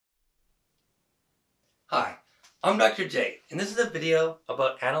Hi, I'm Dr. J, and this is a video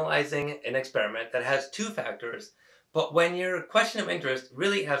about analyzing an experiment that has two factors, but when your question of interest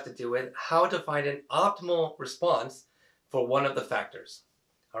really has to do with how to find an optimal response for one of the factors.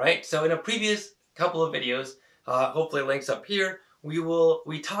 Alright, so in a previous couple of videos, hopefully links up here,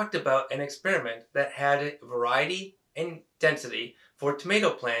 we talked about an experiment that had variety and density for tomato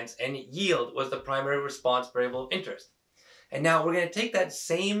plants, and yield was the primary response variable of interest. And now we're going to take that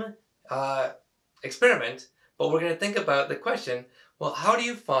same uh, experiment, but we're going to think about the question, well, how do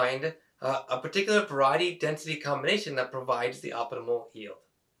you find a particular variety density combination that provides the optimal yield?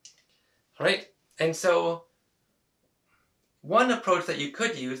 All right, and so one approach that you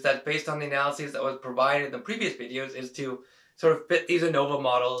could use that's based on the analyses that was provided in the previous videos is to sort of fit these ANOVA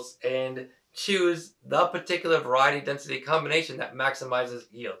models and choose the particular variety density combination that maximizes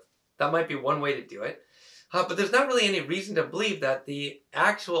yield. That might be one way to do it. But there's not really any reason to believe that the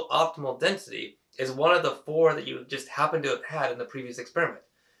actual optimal density is one of the four that you just happen to have had in the previous experiment,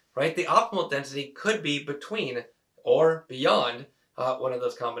 right? The optimal density could be between or beyond one of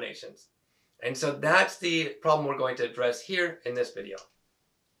those combinations. And so that's the problem we're going to address here in this video.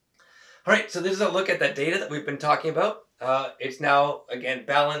 All right, so this is a look at that data that we've been talking about. It's now, again,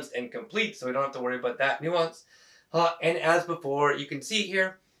 balanced and complete, so we don't have to worry about that nuance. And as before, you can see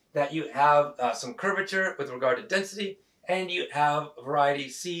here that you have some curvature with regard to density, and you have variety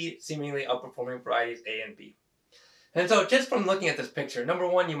C seemingly outperforming varieties A and B. And so just from looking at this picture, number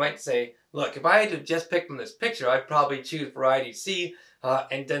one, you might say, look, if I had to just pick from this picture, I'd probably choose variety C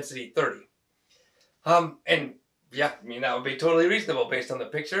and density 30. And yeah, I mean, that would be totally reasonable based on the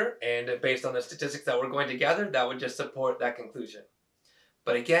picture and based on the statistics that we're going to gather. That would just support that conclusion.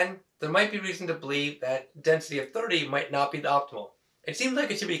 But again, there might be reason to believe that density of 30 might not be the optimal. It seems like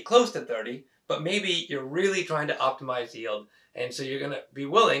it should be close to 30, but maybe you're really trying to optimize yield, and so you're going to be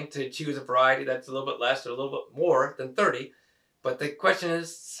willing to choose a variety that's a little bit less or a little bit more than 30. But the question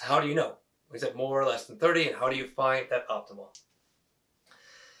is, how do you know? Is it more or less than 30, and how do you find that optimal?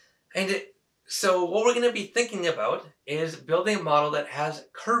 So what we're going to be thinking about is building a model that has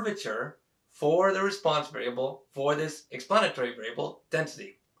curvature for the response variable for this explanatory variable,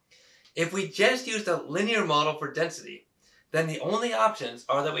 density. If we just used a linear model for density, then the only options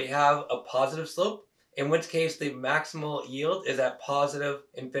are that we have a positive slope, in which case the maximal yield is at positive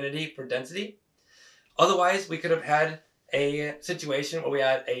infinity for density. Otherwise, we could have had a situation where we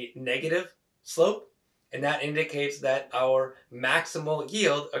had a negative slope, and that indicates that our maximal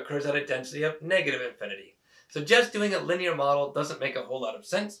yield occurs at a density of negative infinity. So just doing a linear model doesn't make a whole lot of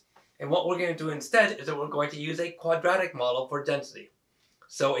sense. And what we're going to do instead is that we're going to use a quadratic model for density.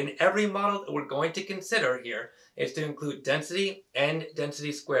 So in every model that we're going to consider here is to include density and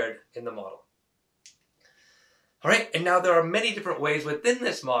density squared in the model. All right, and now there are many different ways within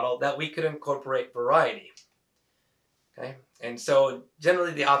this model that we could incorporate variety. Okay, and so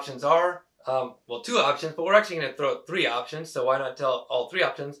generally the options are, well, two options, but we're actually going to throw out three options, so why not tell all three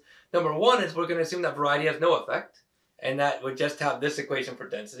options? Number one is we're going to assume that variety has no effect, and that would just have this equation for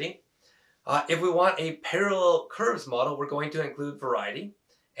density. If we want a parallel curves model, we're going to include variety.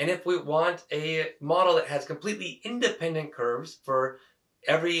 And if we want a model that has completely independent curves for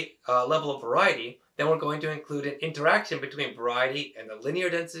every level of variety, then we're going to include an interaction between variety and the linear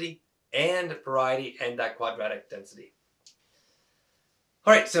density and variety and that quadratic density.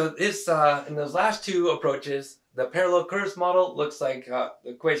 All right, so this in those last two approaches, the parallel curves model looks like the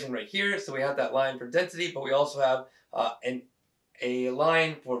equation right here. So we have that line for density, but we also have a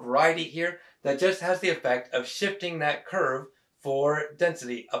line for variety here that just has the effect of shifting that curve for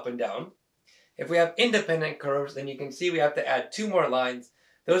density up and down. If we have independent curves, then you can see we have to add two more lines.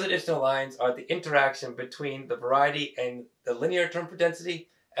 Those additional lines are the interaction between the variety and the linear term for density,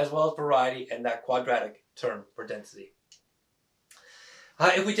 as well as variety and that quadratic term for density.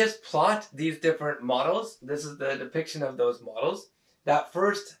 If we just plot these different models, this is the depiction of those models. That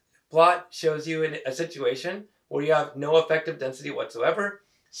first plot shows you a situation where you have no effective density whatsoever.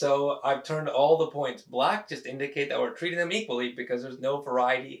 So I've turned all the points black just to indicate that we're treating them equally because there's no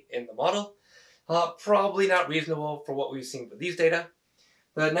variety in the model. Probably not reasonable for what we've seen for these data.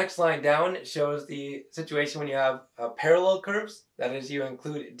 The next line down shows the situation when you have parallel curves. That is, you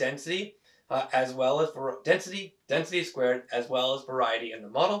include density as well as density squared, as well as variety in the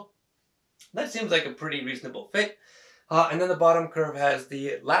model. That seems like a pretty reasonable fit. And then the bottom curve has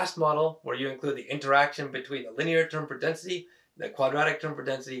the last model where you include the interaction between the linear term for density, the quadratic term for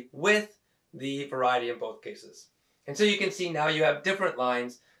density, with the variety in both cases. And so you can see now you have different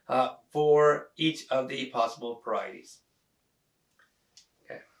lines for each of the possible varieties.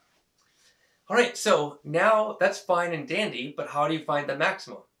 Okay. All right, so now that's fine and dandy, but how do you find the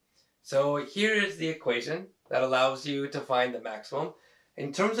maximum? So here is the equation that allows you to find the maximum.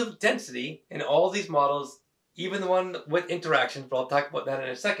 In terms of density, in all these models, even the one with interactions, but I'll talk about that in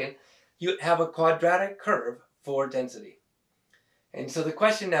a second, you have a quadratic curve for density. And so the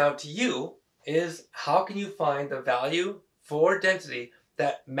question now to you is, how can you find the value for density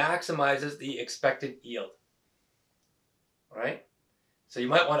that maximizes the expected yield? All right? So you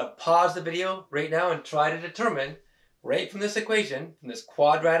might want to pause the video right now and try to determine, right from this equation, from this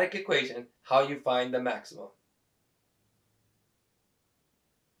quadratic equation, how you find the maximum.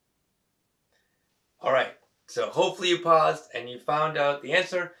 All right, so hopefully you paused and you found out the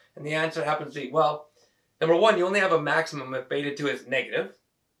answer, and the answer happens to be, well, number one, you only have a maximum if beta 2 is negative.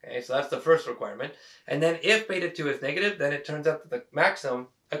 Okay, so that's the first requirement. And then if beta 2 is negative, then it turns out that the maximum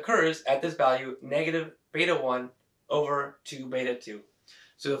occurs at this value, negative beta 1 over 2 beta 2.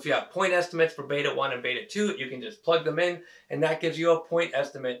 So if you have point estimates for beta 1 and beta 2, you can just plug them in, and that gives you a point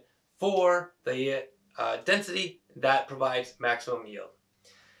estimate for the density that provides maximum yield.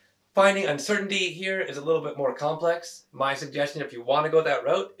 Finding uncertainty here is a little bit more complex. My suggestion, if you want to go that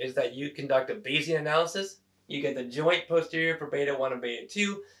route, is that you conduct a Bayesian analysis. You get the joint posterior for beta 1 and beta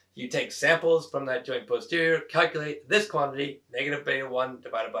 2. You take samples from that joint posterior, calculate this quantity, negative beta 1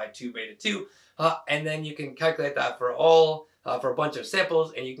 divided by 2 beta 2, and then you can calculate that for a bunch of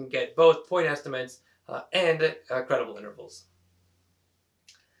samples, and you can get both point estimates and credible intervals.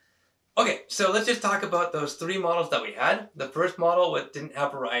 Okay, so let's just talk about those three models that we had. The first model didn't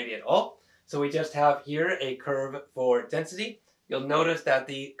have variety at all. So we just have here a curve for density. You'll notice that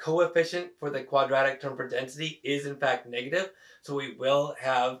the coefficient for the quadratic term for density is in fact negative. So we will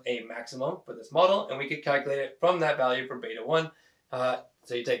have a maximum for this model, and we could calculate it from that value for beta 1.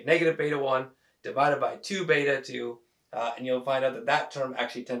 So you take negative beta 1 divided by 2 beta 2, and you'll find out that that term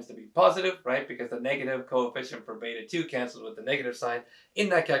actually tends to be positive, right? Because the negative coefficient for beta 2 cancels with the negative sign in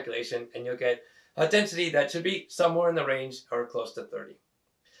that calculation, and you'll get a density that should be somewhere in the range or close to 30.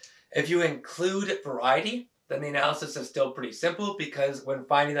 If you include variety, then the analysis is still pretty simple, because when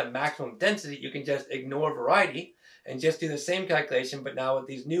finding that maximum density, you can just ignore variety and just do the same calculation, but now with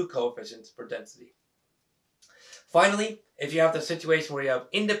these new coefficients for density. Finally, if you have the situation where you have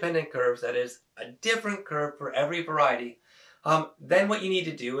independent curves, that is a different curve for every variety, then what you need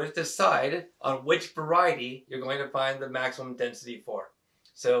to do is decide on which variety you're going to find the maximum density for.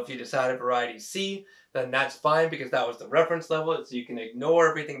 So if you decided variety C, then that's fine, because that was the reference level, so you can ignore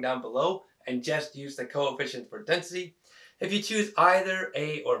everything down below and just use the coefficients for density. If you choose either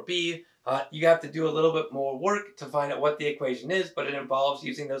A or B, you have to do a little bit more work to find out what the equation is, but it involves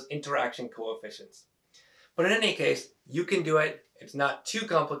using those interaction coefficients. But in any case, you can do it. It's not too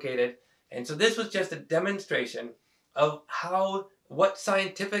complicated. And so this was just a demonstration of what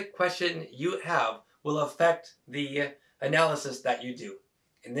scientific question you have will affect the analysis that you do.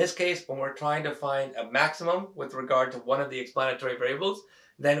 In this case, when we're trying to find a maximum with regard to one of the explanatory variables,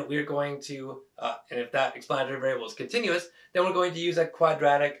 then we're going to, and if that explanatory variable is continuous, then we're going to use a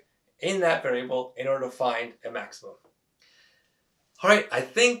quadratic in that variable in order to find a maximum. All right, I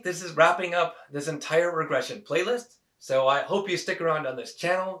think this is wrapping up this entire regression playlist. So I hope you stick around on this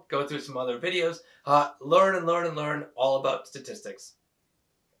channel, go through some other videos, learn all about statistics.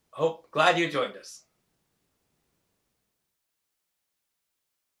 Glad you joined us.